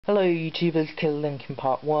Hello YouTubers, Kill Link in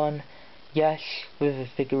part 1. Yes, with a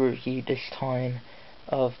figure review this time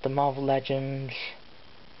of the Marvel Legends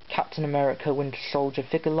Captain America Winter Soldier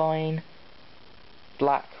figure line,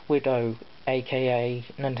 Black Widow aka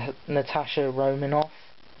Natasha Romanoff.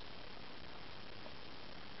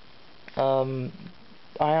 I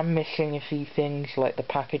am missing a few things like the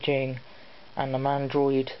packaging and the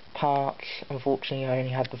Mandroid parts. Unfortunately I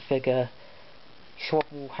only had the figure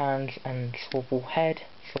swappable hands and swappable head,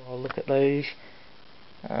 so I'll look at those.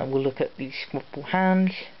 We'll look at these swappable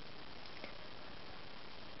hands.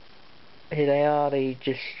 Here they are.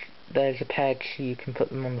 There's a peg so you can put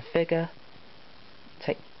them on the figure.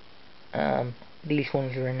 These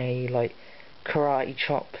ones are in a like karate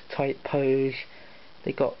chop type pose.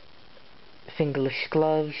 They got fingerless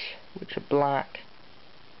gloves which are black,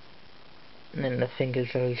 and then the fingers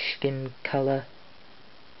are skin colour.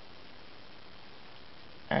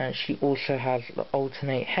 And she also has the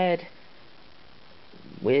alternate head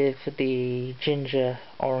with the ginger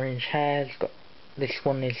orange hair. This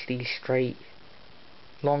one is the straight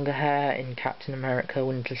longer hair in Captain America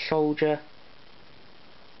Winter Soldier.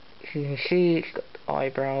 As you can see, it's got the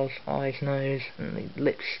eyebrows, eyes, nose and the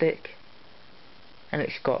lipstick, and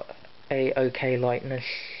it's got a okay likeness,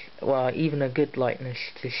 well even a good likeness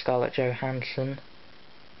to Scarlett Johansson.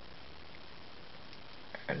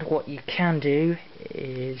 And what you can do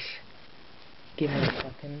is, give me a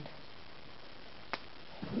second,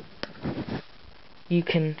 you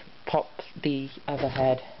can pop the other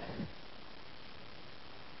head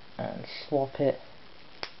and swap it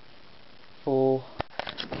for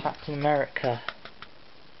Captain America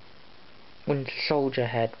Winter Soldier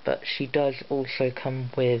head, but she does also come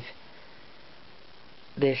with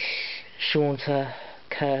this shorter,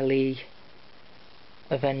 curly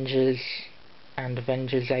Avengers and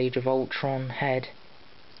Avengers Age of Ultron head.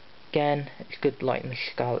 Again, it's good likeness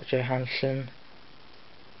to Scarlett Johansson.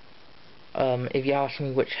 If you ask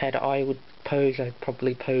me which head I would pose, I'd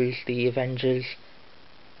probably pose the Avengers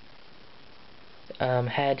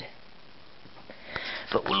head.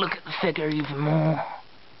 But we'll look at the figure even more.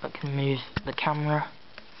 I can move the camera.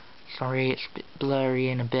 Sorry, it's a bit blurry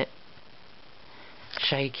and a bit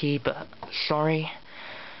shaky, but sorry.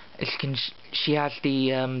 She has the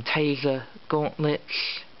taser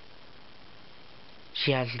gauntlets.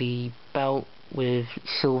 She has the belt with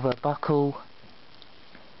silver buckle,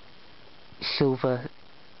 silver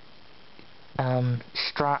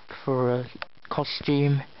strap for a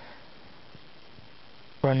costume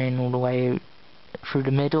running all the way through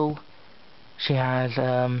the middle. She has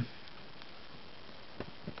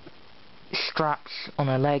straps on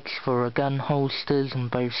her legs for her gun holsters on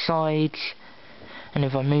both sides. And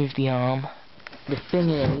if I move the arm, the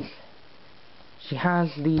thing is, she has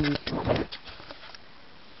these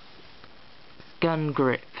gun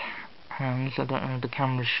grip hands. I don't know if the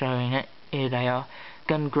camera's showing it. Here they are,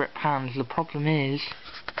 gun grip hands. The problem is,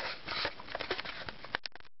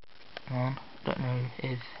 I don't know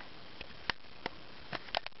if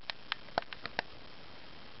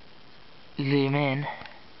zoom in.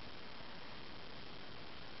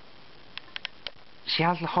 She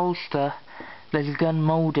has the holster. There's a gun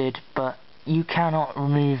molded, but you cannot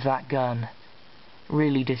remove that gun.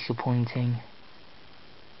 Really disappointing.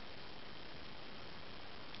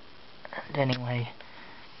 And anyway,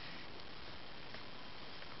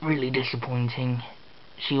 really disappointing.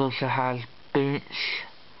 She also has boots,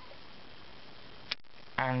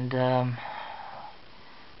 and her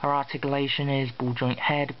articulation is ball joint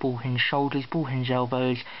head, ball hinge shoulders, ball hinge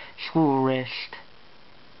elbows, squirrel wrist,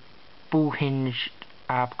 ball hinge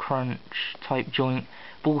ab crunch type joint,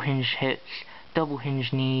 ball hinge hips, double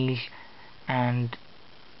hinge knees, and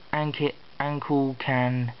ankle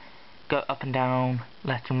can go up and down,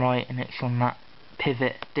 left and right, and it's on that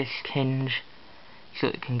pivot disc hinge, so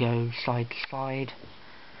it can go side to side.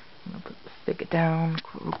 I'm going to put the figure down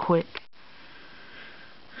real quick.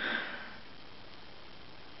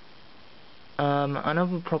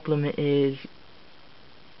 Another problem is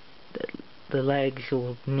that the legs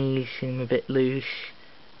or knees seem a bit loose,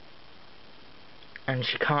 and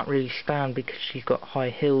she can't really stand because she's got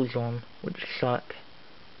high heels on, which suck.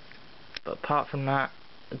 But apart from that,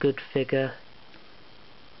 a good figure.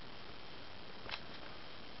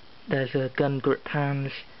 There's a gun grip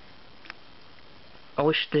hands. I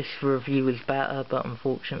wish this review was better, but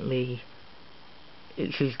unfortunately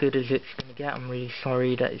it's as good as it's going to get. I'm really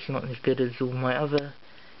sorry that it's not as good as all my other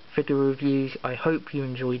figure reviews. I hope you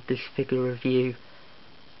enjoyed this figure review.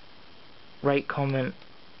 Rate, comment,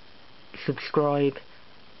 subscribe.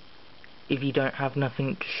 If you don't have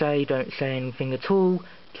nothing to say, don't say anything at all.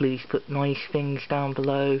 Please put nice things down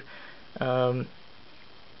below.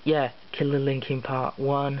 yeah, Killer Linkin Part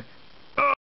 1,